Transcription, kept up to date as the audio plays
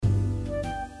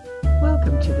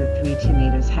to the Three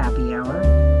Tomatoes Happy Hour.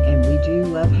 And we do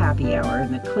love happy hour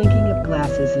and the clinking of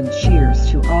glasses and cheers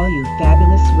to all you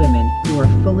fabulous women who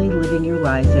are fully living your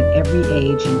lives at every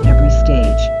age and every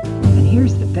stage. And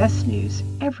here's the best news.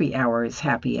 Every hour is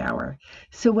happy hour.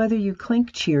 So whether you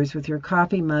clink cheers with your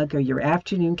coffee mug or your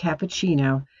afternoon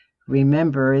cappuccino,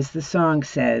 remember, as the song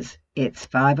says, it's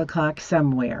 5 o'clock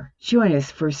somewhere. Join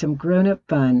us for some grown-up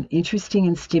fun, interesting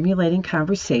and stimulating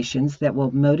conversations that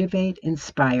will motivate,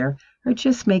 inspire, or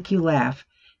just make you laugh.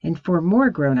 And for more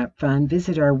grown-up fun,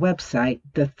 visit our website,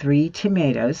 The Three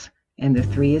Tomatoes, and the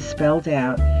three is spelled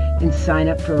out, and sign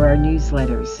up for our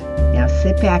newsletters. Now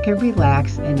sit back and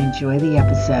relax and enjoy the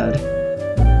episode.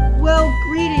 Well,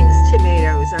 greetings,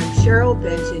 tomatoes. I'm Cheryl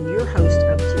Benton, your host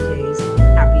of today's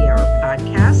Happy Hour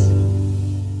podcast.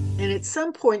 And at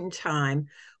some point in time,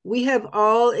 we have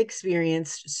all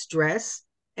experienced stress,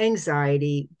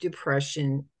 anxiety,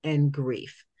 depression, and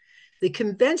grief. The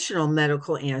conventional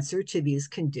medical answer to these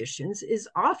conditions is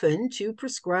often to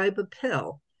prescribe a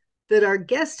pill, but our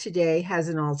guest today has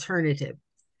an alternative.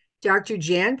 Dr.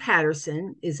 Jan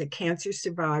Patterson is a cancer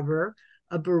survivor,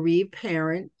 a bereaved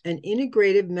parent, an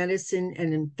integrative medicine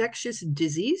and infectious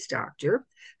disease doctor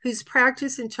who's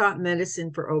practiced and taught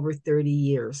medicine for over 30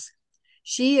 years.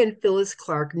 She and Phyllis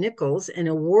Clark Nichols, an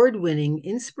award-winning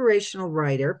inspirational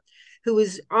writer who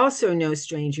is also no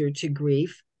stranger to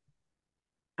grief.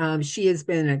 She has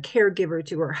been a caregiver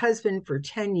to her husband for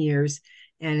 10 years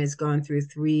and has gone through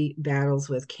 3 battles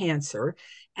with cancer.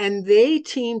 And they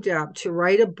teamed up to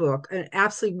write a book, an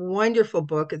absolutely wonderful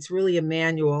book. It's really a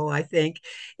manual, I think.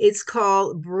 It's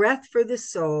called Breath for the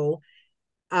Soul,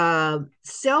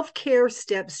 Self-Care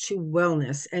Steps to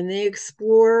Wellness. And they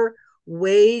explore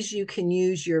ways you can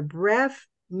use your breath,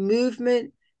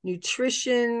 movement,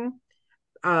 nutrition,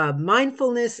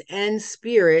 mindfulness, and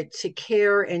spirit to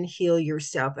care and heal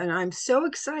yourself. And I'm so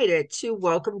excited to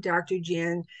welcome Dr.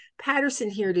 Jan Patterson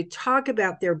here to talk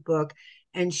about their book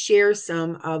and share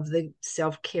some of the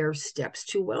self-care steps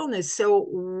to wellness. So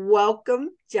welcome,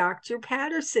 Dr.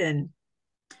 Patterson.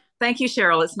 Thank you,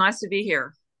 Cheryl. It's nice to be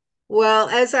here. Well,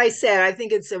 as I said, I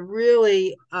think it's a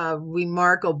really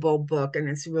remarkable book, and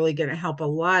it's really going to help a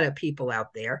lot of people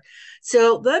out there.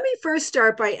 So let me first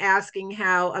start by asking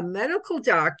how a medical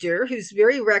doctor who's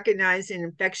very recognized in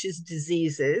infectious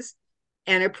diseases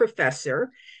and a professor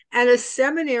and a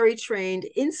seminary-trained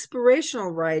inspirational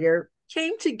writer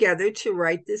came together to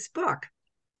write this book.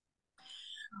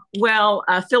 Well,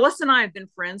 Phyllis and I have been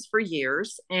friends for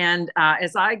years. And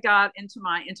as I got into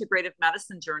my integrative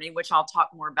medicine journey, which I'll talk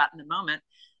more about in a moment,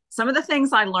 some of the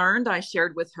things I learned, I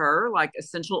shared with her, like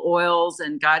essential oils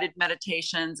and guided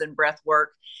meditations and breath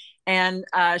work. And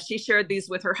she shared these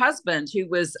with her husband, who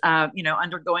was,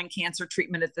 undergoing cancer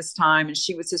treatment at this time. And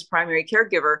she was his primary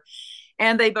caregiver.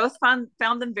 And they both found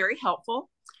them very helpful.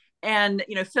 And,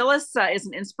 Phyllis is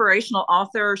an inspirational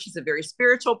author. She's a very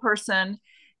spiritual person.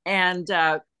 And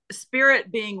spirit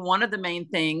being one of the main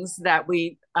things that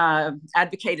we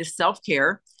advocate is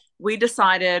self-care, we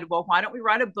decided, well, why don't we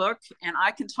write a book and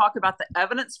I can talk about the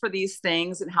evidence for these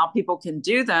things and how people can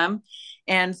do them.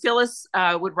 And Phyllis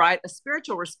would write a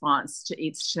spiritual response to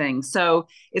each thing. So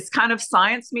it's kind of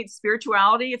science meets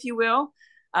spirituality, if you will,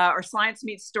 or science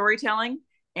meets storytelling.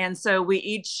 And so we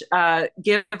each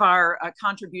give our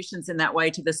contributions in that way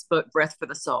to this book, Breath for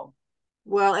the Soul.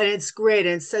 Well, and it's great.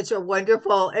 And it's such a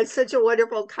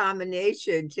wonderful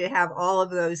combination to have all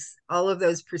of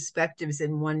those perspectives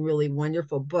in one really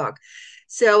wonderful book.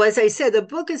 So as I said, the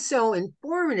book is so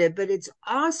informative, but it's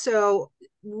also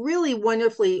really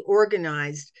wonderfully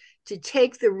organized to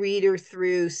take the reader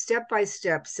through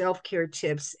step-by-step self-care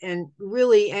tips. And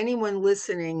really anyone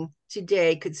listening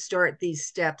today could start these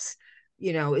steps,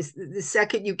 is the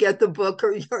second you get the book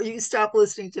or you stop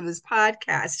listening to this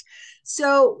podcast.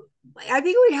 So I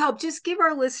think it would help just give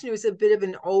our listeners a bit of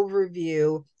an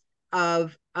overview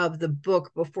of the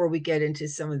book before we get into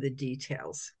some of the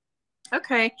details.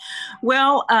 Okay.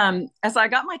 Well, as I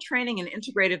got my training in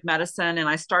integrative medicine and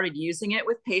I started using it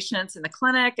with patients in the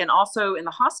clinic and also in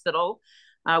the hospital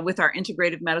with our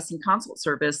integrative medicine consult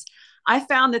service, I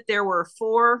found that there were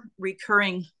 4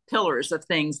 recurring pillars of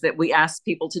things that we asked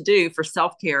people to do for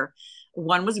self-care.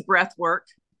 One was breath work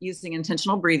using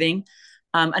intentional breathing.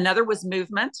 Another was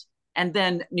movement, and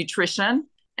then nutrition,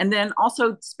 and then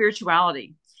also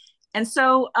spirituality. And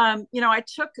so, I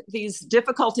took these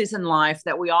difficulties in life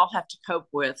that we all have to cope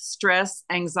with: stress,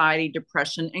 anxiety,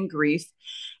 depression, and grief.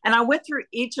 And I went through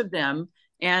each of them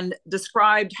and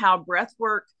described how breath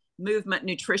work, movement,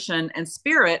 nutrition, and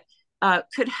spirit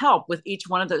could help with each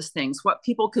one of those things, what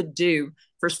people could do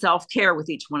for self-care with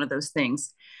each one of those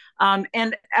things.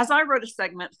 And as I wrote a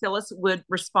segment, Phyllis would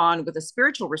respond with a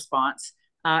spiritual response.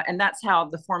 And that's how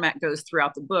the format goes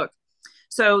throughout the book.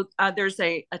 So there's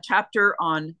a chapter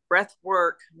on breath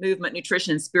work, movement,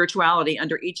 nutrition, and spirituality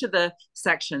under each of the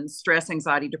sections: stress,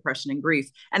 anxiety, depression, and grief.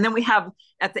 And then we have,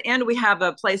 at the end, we have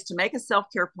a place to make a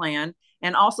self-care plan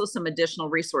and also some additional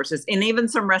resources and even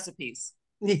some recipes.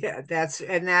 Yeah,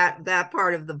 that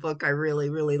part of the book I really,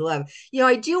 really love.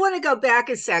 I do want to go back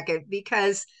a second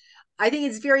because I think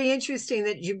it's very interesting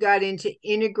that you got into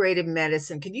integrative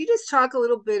medicine. Can you just talk a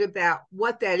little bit about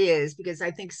what that is? Because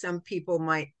I think some people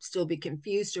might still be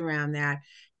confused around that,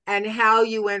 and how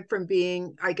you went from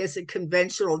being, I guess, a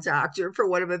conventional doctor, for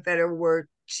want of a better word,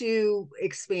 to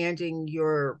expanding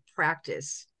your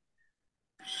practice.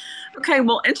 Okay,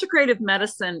 well, integrative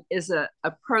medicine is an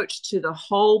approach to the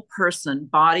whole person,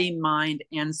 body, mind,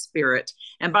 and spirit.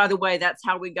 And by the way, that's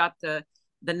how we got the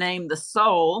name the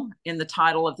soul in the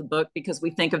title of the book, because we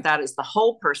think of that as the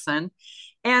whole person.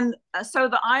 And so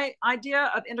the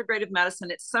idea of integrative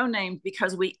medicine, it's so named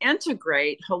because we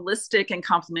integrate holistic and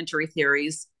complementary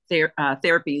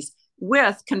therapies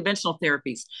with conventional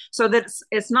therapies. So that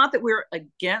it's not that we're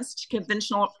against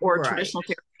conventional or traditional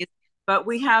therapies, but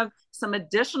we have some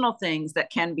additional things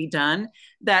that can be done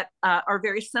that are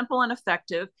very simple and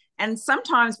effective. And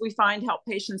sometimes we find help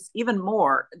patients even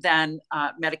more than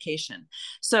medication.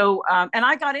 So, and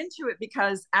I got into it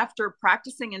because after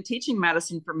practicing and teaching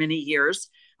medicine for many years,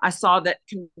 I saw that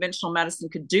conventional medicine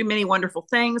could do many wonderful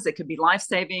things. It could be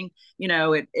life-saving.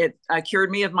 It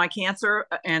cured me of my cancer.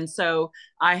 And so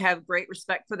I have great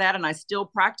respect for that. And I still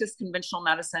practice conventional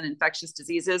medicine, infectious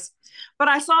diseases. But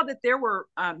I saw that there were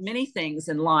many things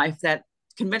in life that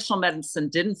conventional medicine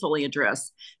didn't fully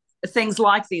address. Things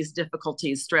like these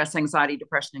difficulties: stress, anxiety,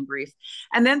 depression, and grief.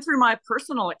 And then through my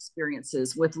personal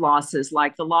experiences with losses,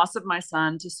 like the loss of my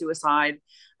son to suicide,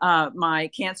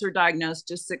 my cancer diagnosed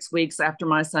just 6 weeks after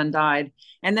my son died,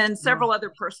 and then several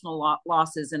other personal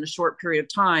losses in a short period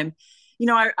of time,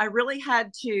 I really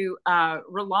had to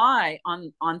rely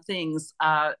on things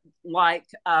like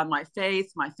my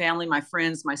faith, my family, my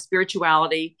friends, my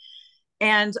spirituality.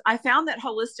 And I found that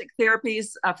holistic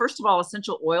therapies, first of all,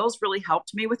 essential oils really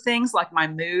helped me with things like my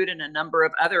mood and a number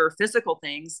of other physical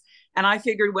things. And I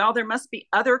figured, well, there must be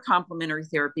other complementary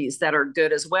therapies that are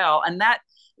good as well. And that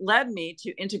led me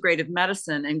to integrative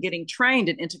medicine and getting trained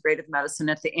in integrative medicine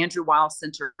at the Andrew Weil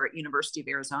Center at University of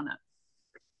Arizona.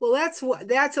 Well,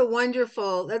 that's a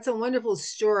wonderful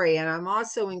story, and I'm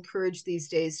also encouraged these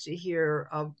days to hear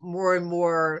of more and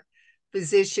more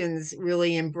physicians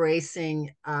really embracing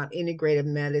integrative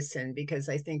medicine, because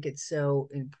I think it's so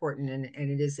important, and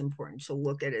it is important to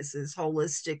look at us as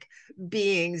holistic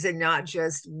beings and not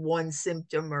just one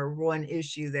symptom or one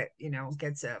issue that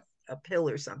gets a pill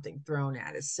or something thrown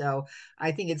at us. So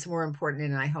I think it's more important,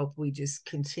 and I hope we just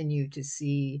continue to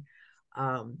see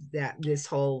that this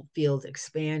whole field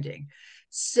expanding.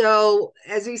 So,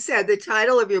 as we said, the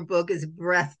title of your book is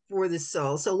Breath for the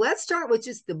Soul. So let's start with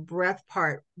just the breath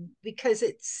part, because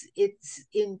it's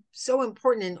so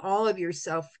important in all of your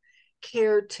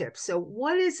self-care tips. So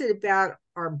what is it about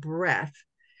our breath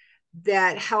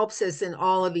that helps us in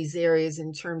all of these areas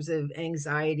in terms of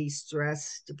anxiety,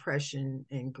 stress, depression,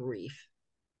 and grief?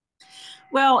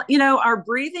 Well, our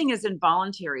breathing is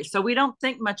involuntary, so we don't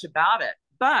think much about it,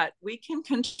 but we can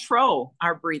control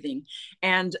our breathing.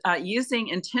 And using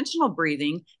intentional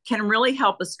breathing can really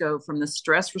help us go from the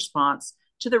stress response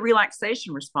to the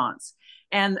relaxation response.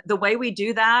 And the way we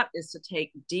do that is to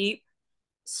take deep,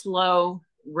 slow,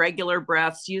 regular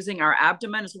breaths using our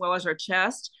abdomen as well as our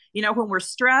chest. When we're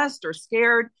stressed or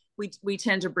scared, we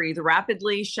tend to breathe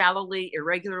rapidly, shallowly,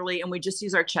 irregularly, and we just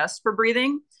use our chest for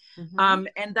breathing. Mm-hmm.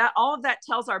 And that all of that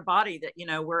tells our body that,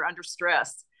 we're under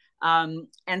stress.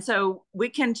 And so we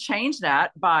can change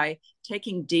that by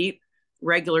taking deep,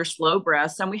 regular, slow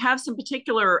breaths. And we have some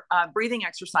particular breathing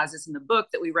exercises in the book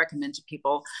that we recommend to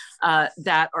people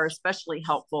that are especially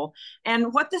helpful.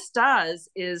 And what this does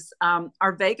is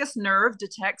our vagus nerve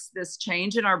detects this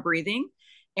change in our breathing.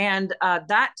 And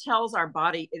that tells our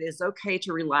body it is okay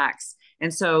to relax.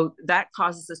 And so that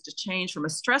causes us to change from a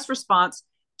stress response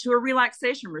to a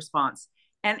relaxation response.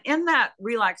 And in that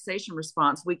relaxation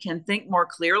response, we can think more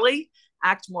clearly,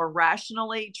 act more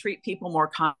rationally, treat people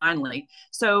more kindly.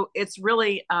 So it's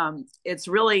really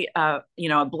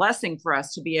a blessing for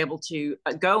us to be able to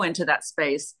go into that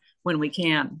space when we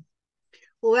can.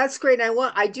 Well, that's great.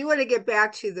 I do want to get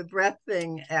back to the breath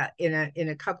thing in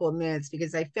a couple of minutes,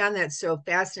 because I found that so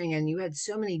fascinating, and you had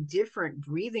so many different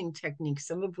breathing techniques,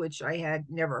 some of which I had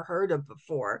never heard of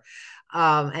before,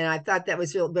 and I thought that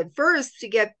was real. But first, to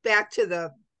get back to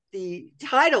the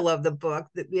title of the book,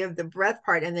 that we have the breath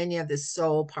part and then you have the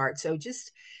soul part. So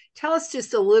just tell us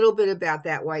just a little bit about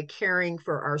that, why caring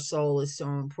for our soul is so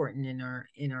important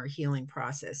in our healing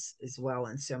process as well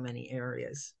in so many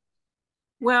areas.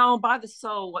 Well, by the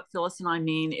soul, what Phyllis and I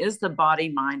mean is the body,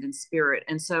 mind, and spirit.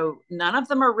 And so none of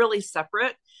them are really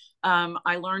separate.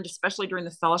 I learned, especially during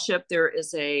the fellowship, there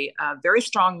is a very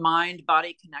strong mind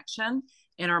body connection.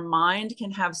 And our mind can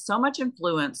have so much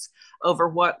influence over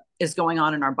what is going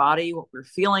on in our body, what we're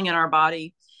feeling in our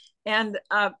body. And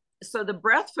so the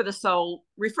breath for the soul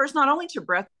refers not only to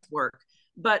breath work,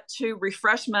 but to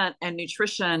refreshment and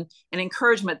nutrition and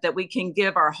encouragement that we can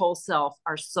give our whole self,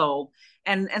 our soul.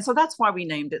 And so that's why we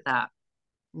named it that.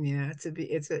 Yeah,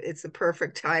 it's a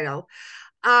perfect title.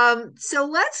 So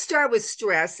let's start with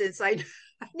stress, since I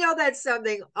know that's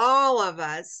something all of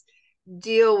us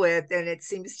deal with, and it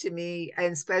seems to me,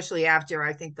 and especially after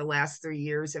I think the last 3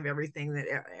 years of everything that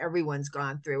everyone's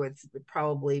gone through, it's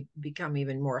probably become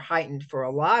even more heightened for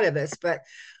a lot of us. But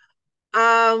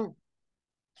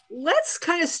let's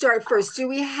kind of start first. Do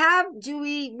we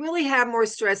really have more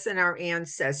stress than our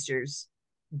ancestors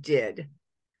did?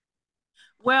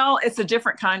 Well, it's a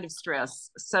different kind of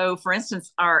stress. So, for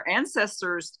instance, our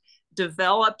ancestors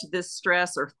developed this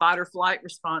stress or fight or flight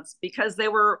response because they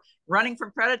were running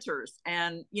from predators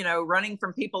and, running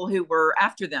from people who were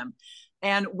after them.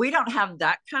 And we don't have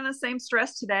that kind of same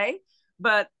stress today.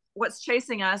 But what's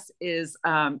chasing us is,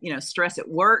 stress at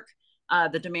work,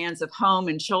 the demands of home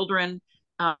and children,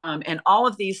 and all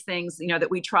of these things,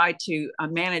 that we try to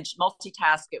manage,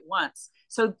 multitask at once.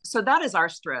 So that is our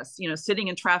stress. Sitting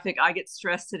in traffic, I get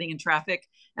stressed sitting in traffic,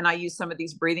 and I use some of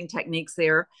these breathing techniques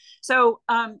there. So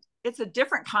it's a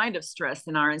different kind of stress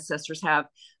than our ancestors have.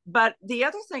 But the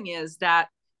other thing is that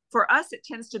for us, it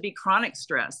tends to be chronic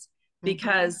stress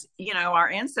because, our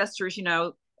ancestors,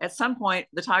 at some point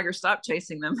the tiger stopped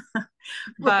chasing them.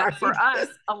 But Right. For us,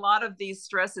 a lot of these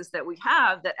stresses that we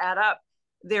have that add up,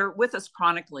 they're with us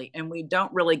chronically, and we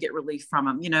don't really get relief from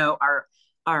them.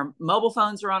 Our mobile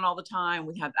phones are on all the time.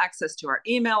 We have access to our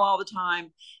email all the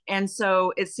time. And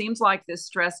so it seems like this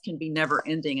stress can be never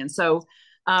ending. And so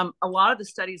a lot of the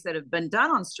studies that have been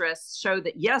done on stress show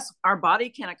that, yes, our body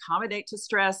can accommodate to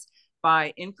stress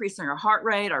by increasing our heart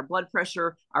rate, our blood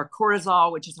pressure, our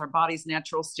cortisol, which is our body's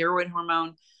natural steroid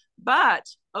hormone. But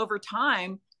over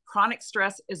time, chronic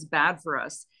stress is bad for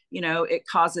us. It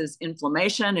causes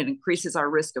inflammation, it increases our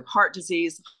risk of heart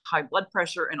disease, high blood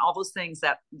pressure, and all those things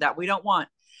that we don't want.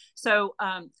 So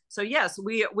yes,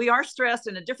 we are stressed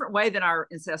in a different way than our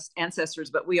ancestors,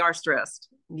 but we are stressed.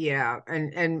 Yeah,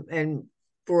 and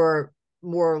for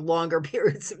more longer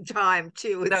periods of time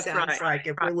too. It That's sounds right. like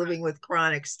if we're living with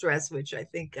chronic stress, which I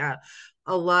think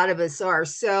a lot of us are.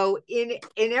 So in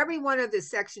every one of the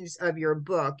sections of your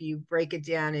book, you break it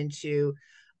down into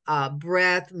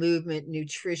breath, movement,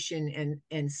 nutrition,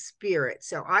 and spirit.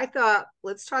 So I thought,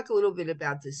 let's talk a little bit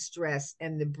about the stress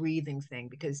and the breathing thing,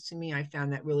 because to me, I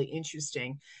found that really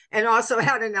interesting. And also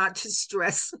how to not to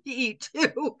stress eat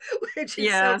too, which is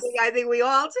Yes. something I think we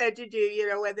all tend to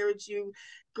do, whether it's you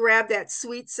grab that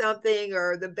sweet something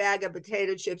or the bag of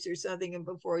potato chips or something, and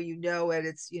before you know it,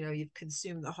 it's, you've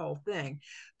consumed the whole thing.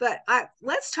 But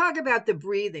let's talk about the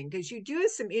breathing, because you do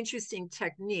some interesting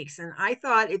techniques. And I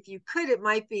thought if you could, it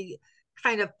might be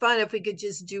kind of fun if we could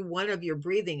just do one of your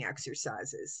breathing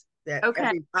exercises that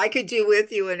Okay. I could do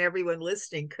with you, and everyone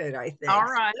listening could, I think. All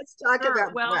right. So let's talk Sure.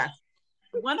 about Well, breath.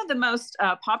 one of the most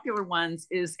popular ones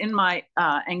is in my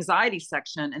anxiety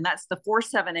section, and that's the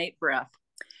 4-7-8 breath.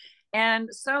 And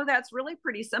so that's really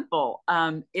pretty simple.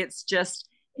 It's just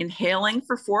inhaling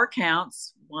for 4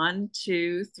 counts, 1,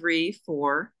 2, 3,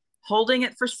 4, holding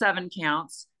it for 7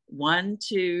 counts, 1,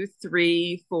 2,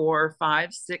 3, 4,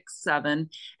 5, 6, 7,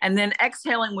 and then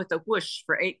exhaling with a whoosh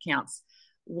for 8 counts,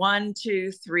 1,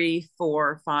 2, 3,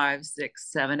 4, 5, 6,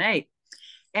 7, 8.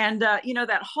 And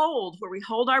that hold where we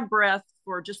hold our breath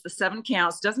for just the 7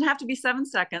 counts, doesn't have to be 7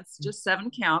 seconds, just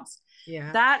 7 counts.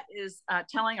 Yeah. That is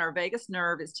telling our vagus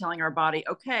nerve, is telling our body,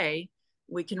 okay,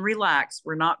 we can relax.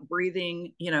 We're not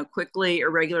breathing, quickly or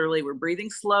regularly. We're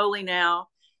breathing slowly now.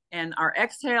 And our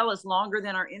exhale is longer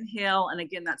than our inhale. And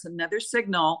again, that's another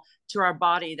signal to our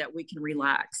body that we can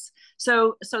relax.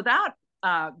 So that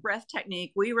breath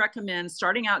technique, we recommend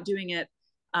starting out doing it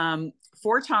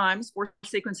 4 times, 4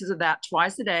 sequences of that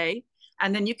twice a day.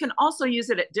 And then you can also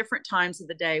use it at different times of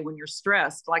the day when you're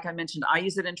stressed. Like I mentioned, I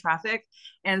use it in traffic.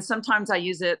 And sometimes I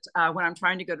use it when I'm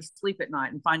trying to go to sleep at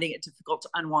night and finding it difficult to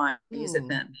unwind. I use it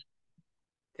then.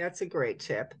 That's a great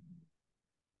tip.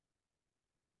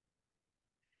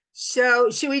 So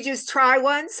should we just try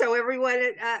one? So everyone,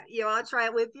 I'll try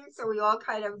it with you so we all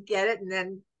kind of get it, and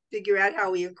then figure out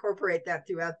how we incorporate that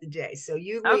throughout the day. So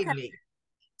you lead Okay. me.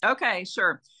 Okay,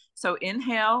 sure. So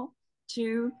inhale,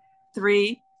 2,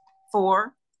 3,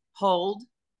 4, hold,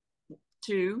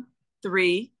 2,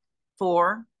 3,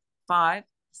 4, 5,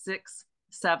 6,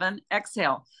 7.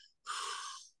 Exhale.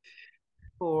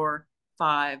 4,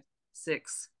 5,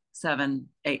 6, 7,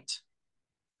 8.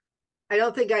 I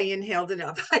don't think I inhaled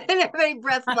enough. I didn't have any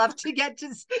breath left to get to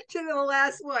the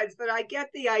last ones, but I get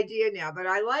the idea now. But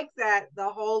I like that, the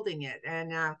holding it,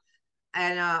 and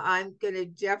I'm going to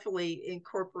definitely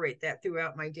incorporate that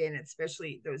throughout my day, and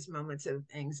especially those moments of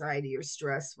anxiety or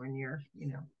stress when you're,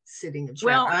 sitting in traffic.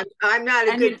 Well, I'm not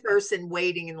a good person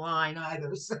waiting in line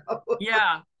either. So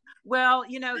yeah. Well,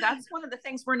 that's one of the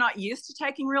things, we're not used to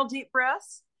taking real deep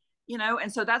breaths,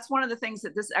 and so that's one of the things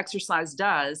that this exercise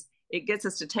does. It gets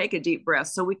us to take a deep breath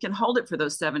so we can hold it for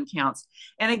those 7 counts.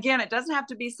 And again, it doesn't have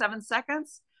to be 7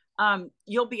 seconds.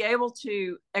 You'll be able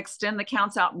to extend the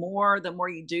counts out more the more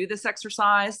you do this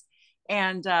exercise.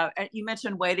 And you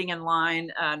mentioned waiting in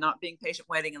line, not being patient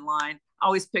waiting in line. I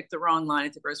always pick the wrong line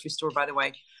at the grocery store, by the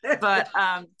way. But,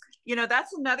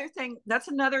 that's another thing. That's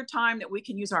another time that we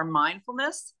can use our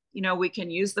mindfulness. We can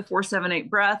use the 4-7-8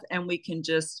 breath, and we can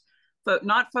just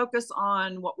not focus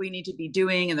on what we need to be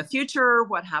doing in the future,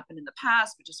 what happened in the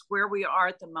past, but just where we are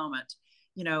at the moment.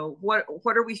 What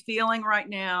are we feeling right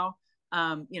now?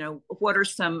 What are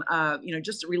some,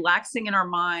 just relaxing in our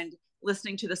mind,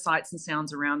 listening to the sights and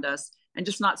sounds around us, and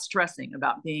just not stressing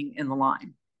about being in the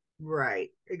line. Right,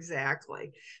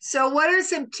 exactly. So what are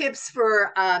some tips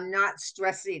for not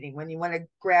stress eating when you want to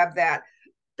grab that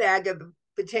bag of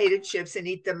potato chips and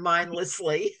eat them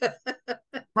mindlessly?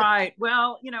 Right.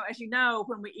 Well, as you know,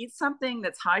 when we eat something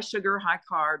that's high sugar, high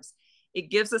carbs, it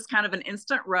gives us kind of an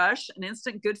instant rush, an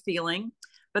instant good feeling.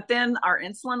 But then our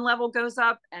insulin level goes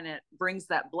up, and it brings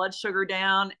that blood sugar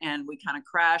down, and we kind of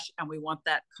crash, and we want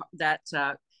that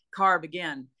carb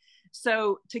again.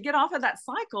 So to get off of that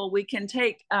cycle, we can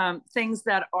take things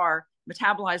that are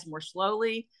metabolized more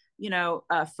slowly.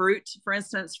 Fruit, for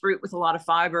instance, fruit with a lot of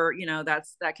fiber.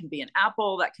 That can be an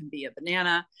apple, that can be a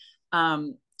banana.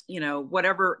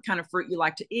 Whatever kind of fruit you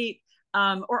like to eat.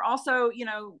 Or also,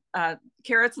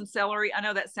 carrots and celery. I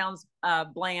know that sounds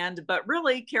bland, but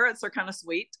really carrots are kind of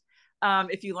sweet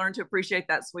if you learn to appreciate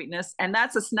that sweetness. And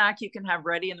that's a snack you can have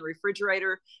ready in the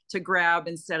refrigerator to grab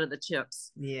instead of the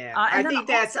chips. Yeah, I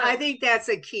think that's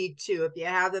a key too. If you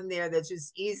have them there, that's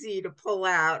just easy to pull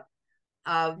out.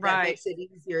 That makes it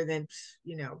easier than,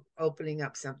 opening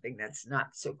up something that's not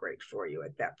so great for you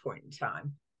at that point in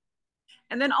time.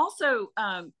 And then also,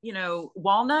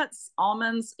 walnuts,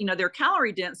 almonds, they're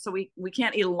calorie dense, so we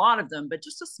can't eat a lot of them, but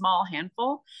just a small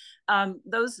handful.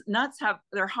 Those nuts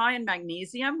they're high in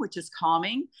magnesium, which is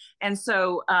calming. And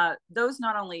so those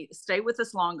not only stay with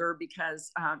us longer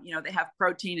because, they have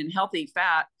protein and healthy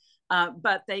fat,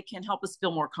 but they can help us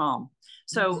feel more calm.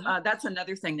 So that's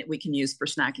another thing that we can use for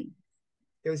snacking.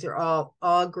 Those are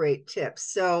all great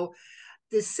tips. So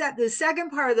the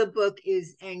second part of the book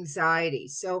is anxiety.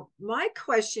 So my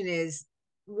question is,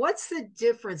 what's the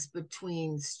difference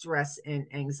between stress and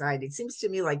anxiety? It seems to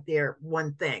me like they're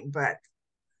one thing, but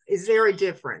is there a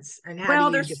difference? And how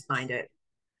do you define it?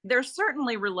 They're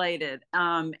certainly related.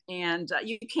 And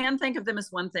you can think of them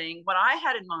as one thing. What I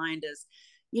had in mind is,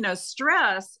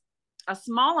 stress, a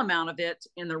small amount of it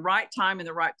in the right time, in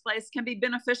the right place, can be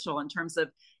beneficial in terms of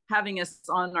having us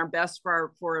on our best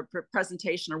for a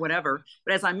presentation or whatever.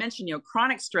 But as I mentioned,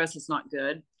 chronic stress is not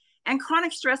good. And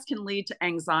chronic stress can lead to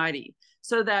anxiety.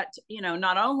 So that,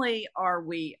 not only are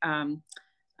we,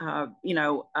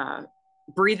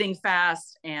 breathing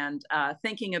fast and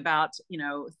thinking about,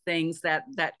 things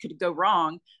that could go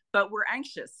wrong, but we're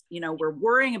anxious. We're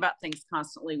worrying about things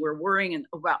constantly. We're worrying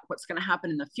about what's going to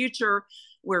happen in the future.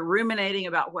 We're ruminating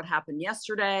about what happened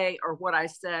yesterday or what I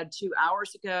said 2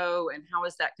 hours ago, and how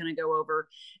is that going to go over?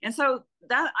 And so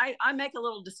that I make a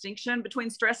little distinction between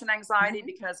stress and anxiety,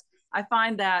 because I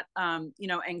find that,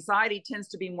 anxiety tends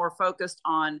to be more focused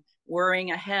on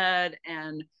worrying ahead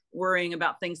and worrying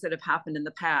about things that have happened in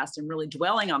the past and really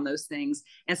dwelling on those things.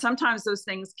 And sometimes those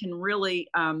things can really,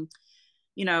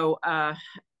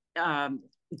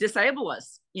 disable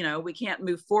us. We can't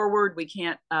move forward. We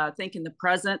can't think in the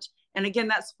present. And again,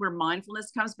 that's where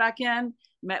mindfulness comes back in.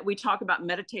 We talk about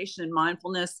meditation and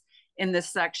mindfulness in this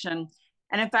section.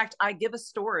 And in fact, I give a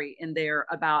story in there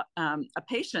about a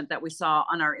patient that we saw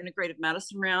on our integrative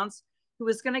medicine rounds who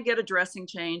was going to get a dressing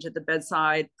change at the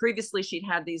bedside. Previously, she'd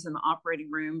had these in the operating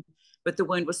room, but the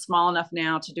wound was small enough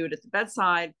now to do it at the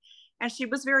bedside. And she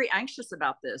was very anxious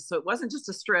about this. So it wasn't just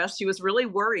a stress. She was really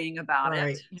worrying about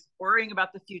it, worrying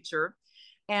about the future.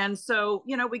 And so,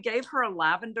 we gave her a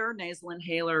lavender nasal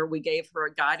inhaler. We gave her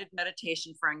a guided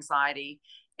meditation for anxiety.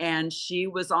 And she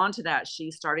was on to that. She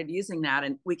started using that.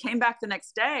 And we came back the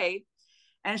next day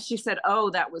and she said, oh,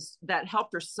 that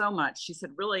helped her so much. She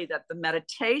said, really, that the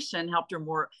meditation helped her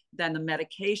more than the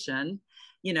medication,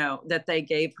 that they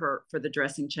gave her for the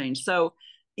dressing change. So,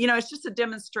 it's just a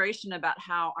demonstration about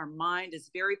how our mind is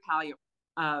very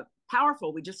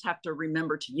powerful. We just have to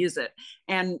remember to use it.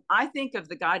 And I think of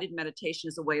the guided meditation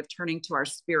as a way of turning to our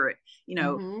spirit,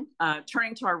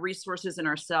 turning to our resources in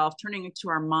ourselves, turning to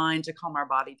our mind to calm our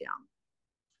body down.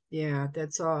 Yeah,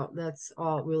 that's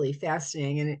all really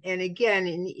fascinating. And again,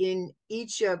 in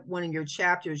each of one of your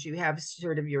chapters, you have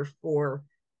sort of your 4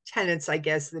 tenets, I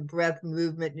guess: the breath,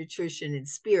 movement, nutrition, and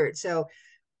spirit. So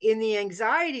in the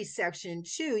anxiety section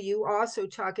too, you also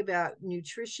talk about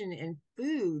nutrition and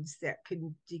foods that could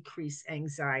decrease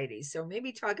anxiety. So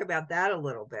maybe talk about that a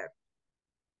little bit.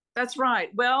 That's right.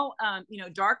 Well,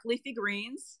 dark leafy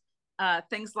greens,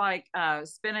 things like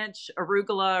spinach,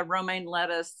 arugula, romaine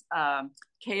lettuce,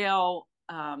 kale,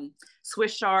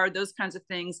 Swiss chard, those kinds of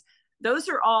things. Those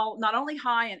are all not only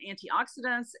high in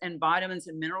antioxidants and vitamins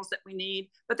and minerals that we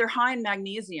need, but they're high in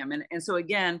magnesium. And so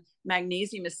again,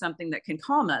 magnesium is something that can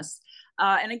calm us.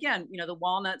 And again, the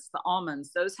walnuts, the almonds,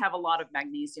 those have a lot of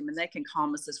magnesium and they can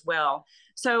calm us as well.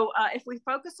 So if we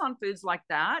focus on foods like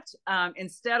that,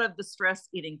 instead of the stress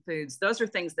eating foods, those are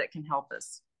things that can help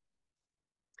us.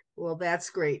 Well, that's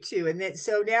great too. And then,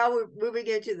 so now we're moving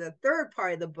into the third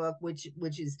part of the book, which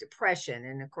is depression.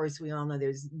 And of course, we all know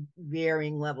there's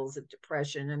varying levels of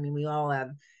depression. I mean, we all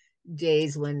have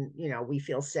days when, we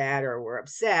feel sad or we're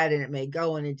upset, and it may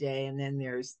go in a day. And then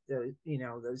there's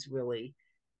those really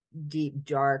deep,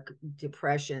 dark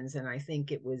depressions. And I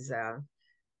think it was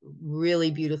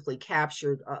really beautifully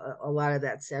captured, a lot of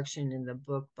that section in the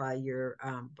book by your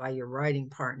writing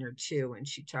partner too. And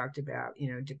she talked about,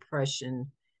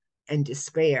 depression and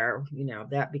despair,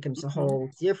 that becomes a whole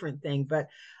different thing. But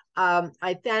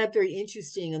I found it very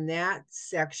interesting in that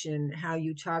section how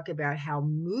you talk about how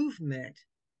movement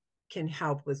can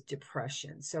help with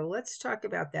depression. So let's talk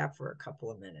about that for a couple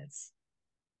of minutes.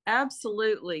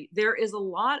 Absolutely. There is a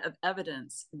lot of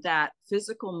evidence that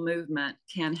physical movement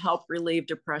can help relieve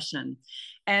depression.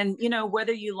 And,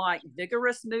 whether you like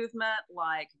vigorous movement,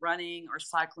 like running or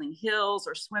cycling hills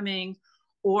or swimming,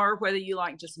 or whether you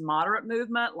like just moderate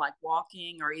movement, like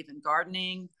walking or even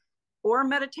gardening, or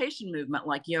meditation movement,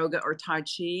 like yoga or Tai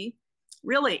Chi,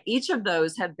 really, each of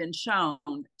those have been shown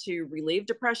to relieve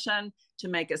depression, to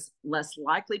make us less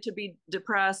likely to be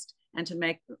depressed, and to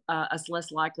make us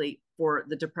less likely for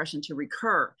the depression to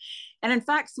recur. And in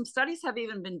fact, some studies have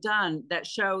even been done that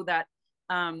show that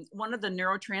one of the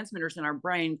neurotransmitters in our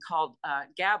brain called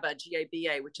GABA,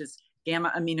 G-A-B-A, which is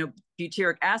gamma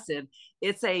aminobutyric acid,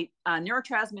 it's a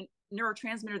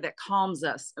neurotransmitter that calms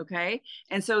us, okay?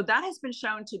 And so that has been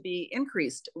shown to be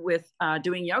increased with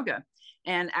doing yoga.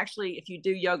 And actually, if you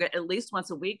do yoga at least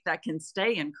once a week, that can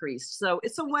stay increased. So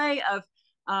it's a way of,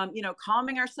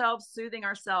 calming ourselves, soothing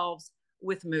ourselves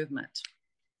with movement.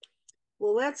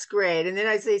 Well, that's great. And then,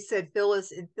 as I said,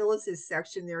 in Phyllis's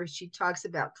section there, she talks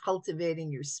about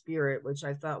cultivating your spirit, which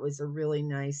I thought was a really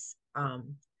nice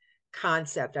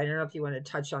concept. I don't know if you want to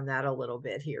touch on that a little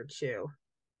bit here too.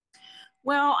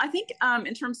 Well, I think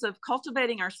in terms of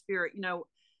cultivating our spirit,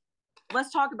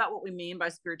 let's talk about what we mean by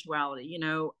spirituality.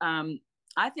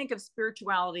 I think of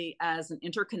spirituality as an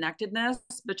interconnectedness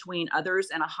between others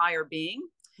and a higher being.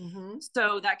 Mm-hmm.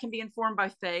 So that can be informed by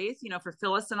faith. For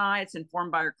Phyllis and I, it's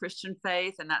informed by our Christian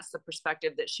faith, and that's the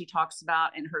perspective that she talks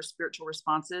about in her spiritual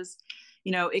responses.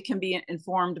 It can be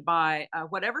informed by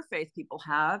whatever faith people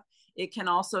have. It can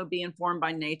also be informed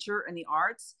by nature and the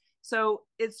arts. So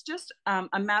it's just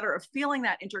a matter of feeling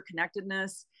that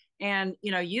interconnectedness and,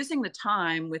 using the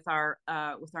time with our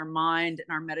mind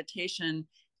and our meditation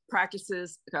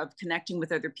practices of connecting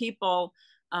with other people,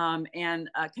 and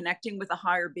connecting with a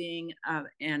higher being,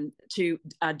 and to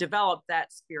develop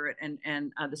that spirit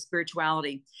and the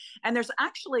spirituality. And there's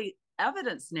actually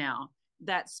evidence now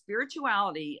that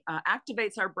spirituality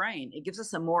activates our brain. It gives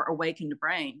us a more awakened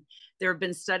brain. There have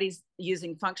been studies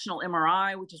using functional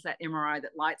MRI, which is that MRI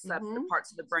that lights up the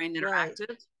parts of the brain that are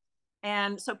active.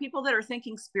 And so people that are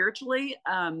thinking spiritually,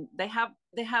 they have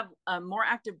a more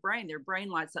active brain. Their brain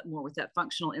lights up more with that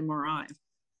functional MRI.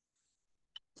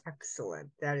 Excellent.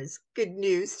 That is good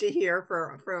news to hear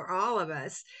for all of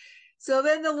us. So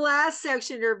then the last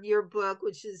section of your book,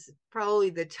 which is probably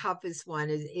the toughest one,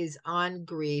 is on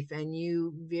grief. And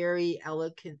you very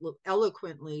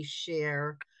eloquently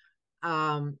share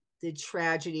the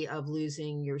tragedy of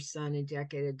losing your son a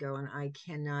decade ago. And I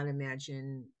cannot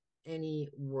imagine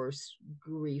any worse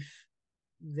grief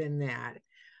than that.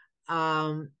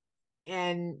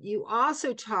 And you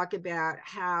also talk about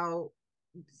how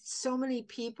so many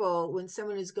people, when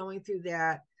someone is going through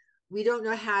that, we don't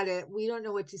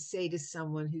know what to say to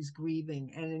someone who's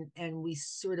grieving, and we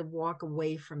sort of walk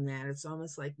away from that. It's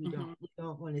almost like we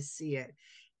don't want to see it.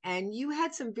 And you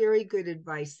had some very good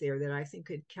advice there that I think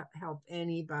could help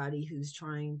anybody who's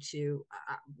trying to,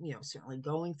 certainly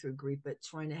going through grief, but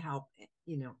trying to help,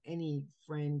 any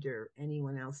friend or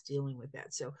anyone else dealing with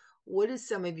that. So what is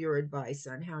some of your advice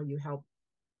on how you help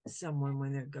someone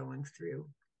when they're going through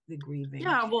the grieving?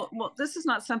 Yeah, well, this is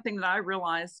not something that I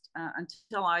realized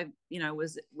until I,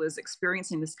 was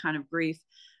experiencing this kind of grief.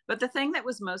 But the thing that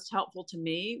was most helpful to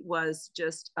me was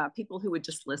just people who would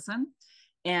just listen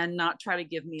and not try to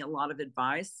give me a lot of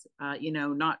advice,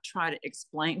 not try to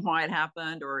explain why it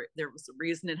happened or there was a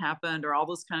reason it happened or all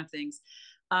those kind of things,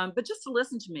 but just to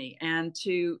listen to me and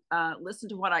to listen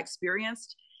to what I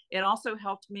experienced. It also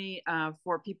helped me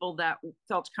for people that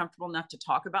felt comfortable enough to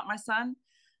talk about my son.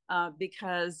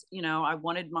 Because, I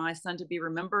wanted my son to be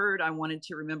remembered. I wanted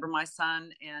to remember my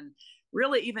son. And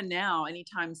really, even now,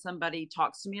 anytime somebody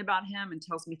talks to me about him and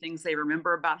tells me things they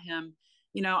remember about him,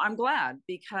 I'm glad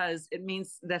because it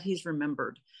means that he's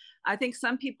remembered. I think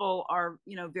some people are,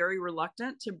 very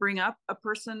reluctant to bring up a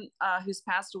person who's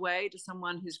passed away to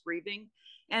someone who's grieving.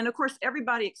 And of course,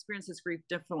 everybody experiences grief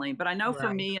differently. But I know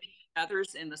for me and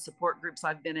others in the support groups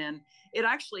I've been in, it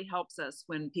actually helps us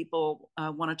when people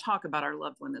want to talk about our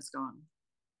loved one that's gone.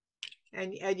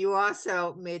 And you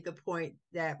also made the point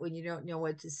that when you don't know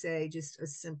what to say, just a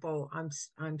simple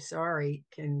 "I'm sorry"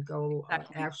 can go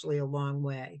actually a long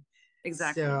way.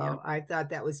 Exactly. So I thought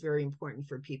that was very important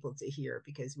for people to hear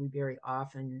because we very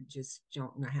often just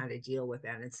don't know how to deal with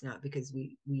that. And it's not because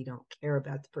we don't care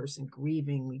about the person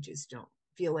grieving. We just don't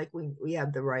feel like we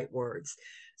have the right words.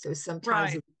 So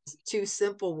sometimes it's two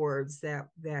simple words that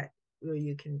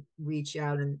you can reach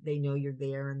out and they know you're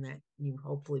there and that you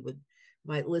hopefully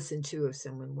might listen to if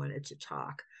someone wanted to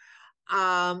talk.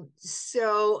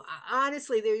 So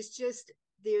honestly,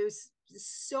 there's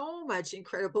so much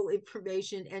incredible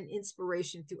information and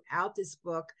inspiration throughout this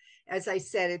book. As I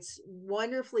said, it's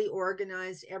wonderfully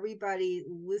organized. Everybody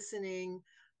listening,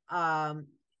 I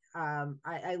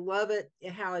love it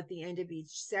how at the end of each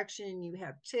section you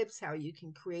have tips how you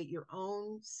can create your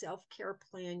own self-care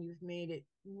plan. You've made it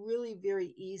really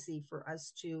very easy for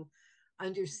us to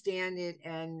understand it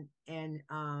and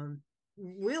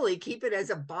really keep it as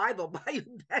a Bible by your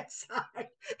bedside.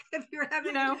 If you're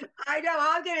having, I know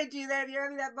I'm going to do that. If you're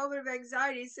having that moment of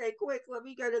anxiety, say, quick, let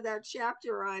me go to that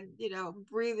chapter on,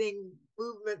 breathing,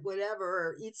 movement, whatever,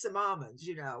 or eat some almonds,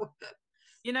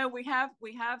 we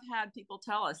have had people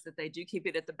tell us that they do keep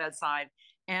it at the bedside.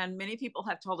 And many people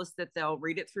have told us that they'll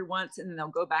read it through once and then they'll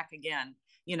go back again,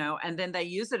 and then they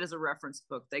use it as a reference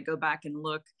book. They go back and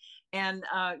look. And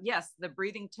yes, the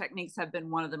breathing techniques have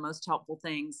been one of the most helpful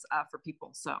things for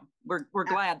people. So we're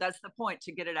glad. That's the point,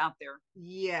 to get it out there.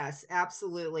 Yes,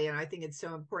 absolutely. And I think it's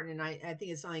so important. And I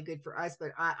think it's only good for us,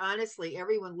 but honestly,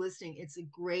 everyone listening, it's a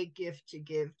great gift to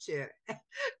give to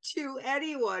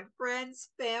anyone, friends,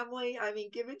 family. I mean,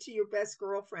 give it to your best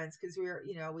girlfriends because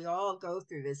we all go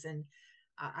through this. And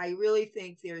I really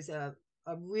think there's a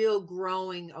real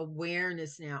growing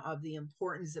awareness now of the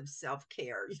importance of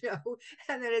self-care,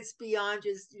 and that it's beyond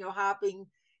just, hopping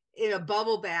in a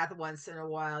bubble bath once in a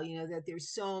while, that there's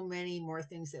so many more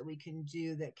things that we can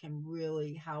do that can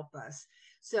really help us.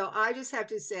 So I just have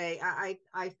to say,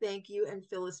 I thank you and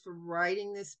Phyllis for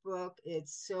writing this book.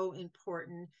 It's so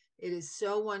important. It is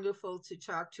so wonderful to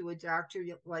talk to a doctor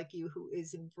like you who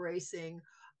is embracing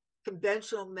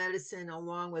conventional medicine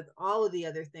along with all of the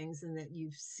other things, and that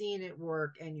you've seen it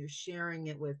work and you're sharing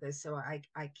it with us. So I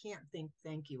can't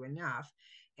thank you enough.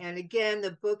 And again,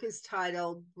 the book is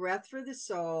titled Breath for the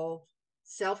Soul,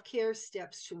 Self-Care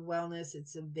Steps to Wellness.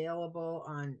 It's available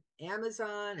on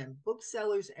Amazon and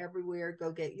booksellers everywhere.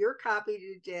 Go get your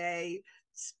copy today.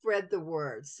 Spread the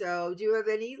word. So do you have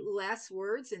any last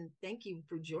words? And thank you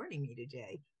for joining me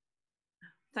today.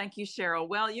 Thank you, Cheryl.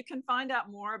 Well, you can find out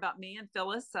more about me and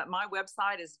Phyllis. My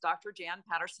website is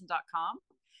drjanpatterson.com,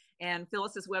 and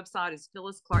Phyllis's website is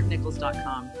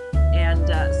phyllisclarknichols.com. And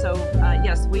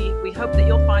yes, we hope that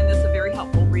you'll find this a very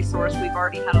helpful resource. We've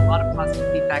already had a lot of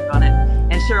positive feedback on it.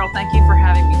 And Cheryl, thank you for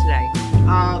having me today.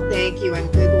 Oh, thank you,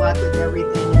 and good luck with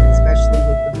everything, and especially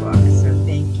with the book. So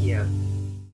thank you.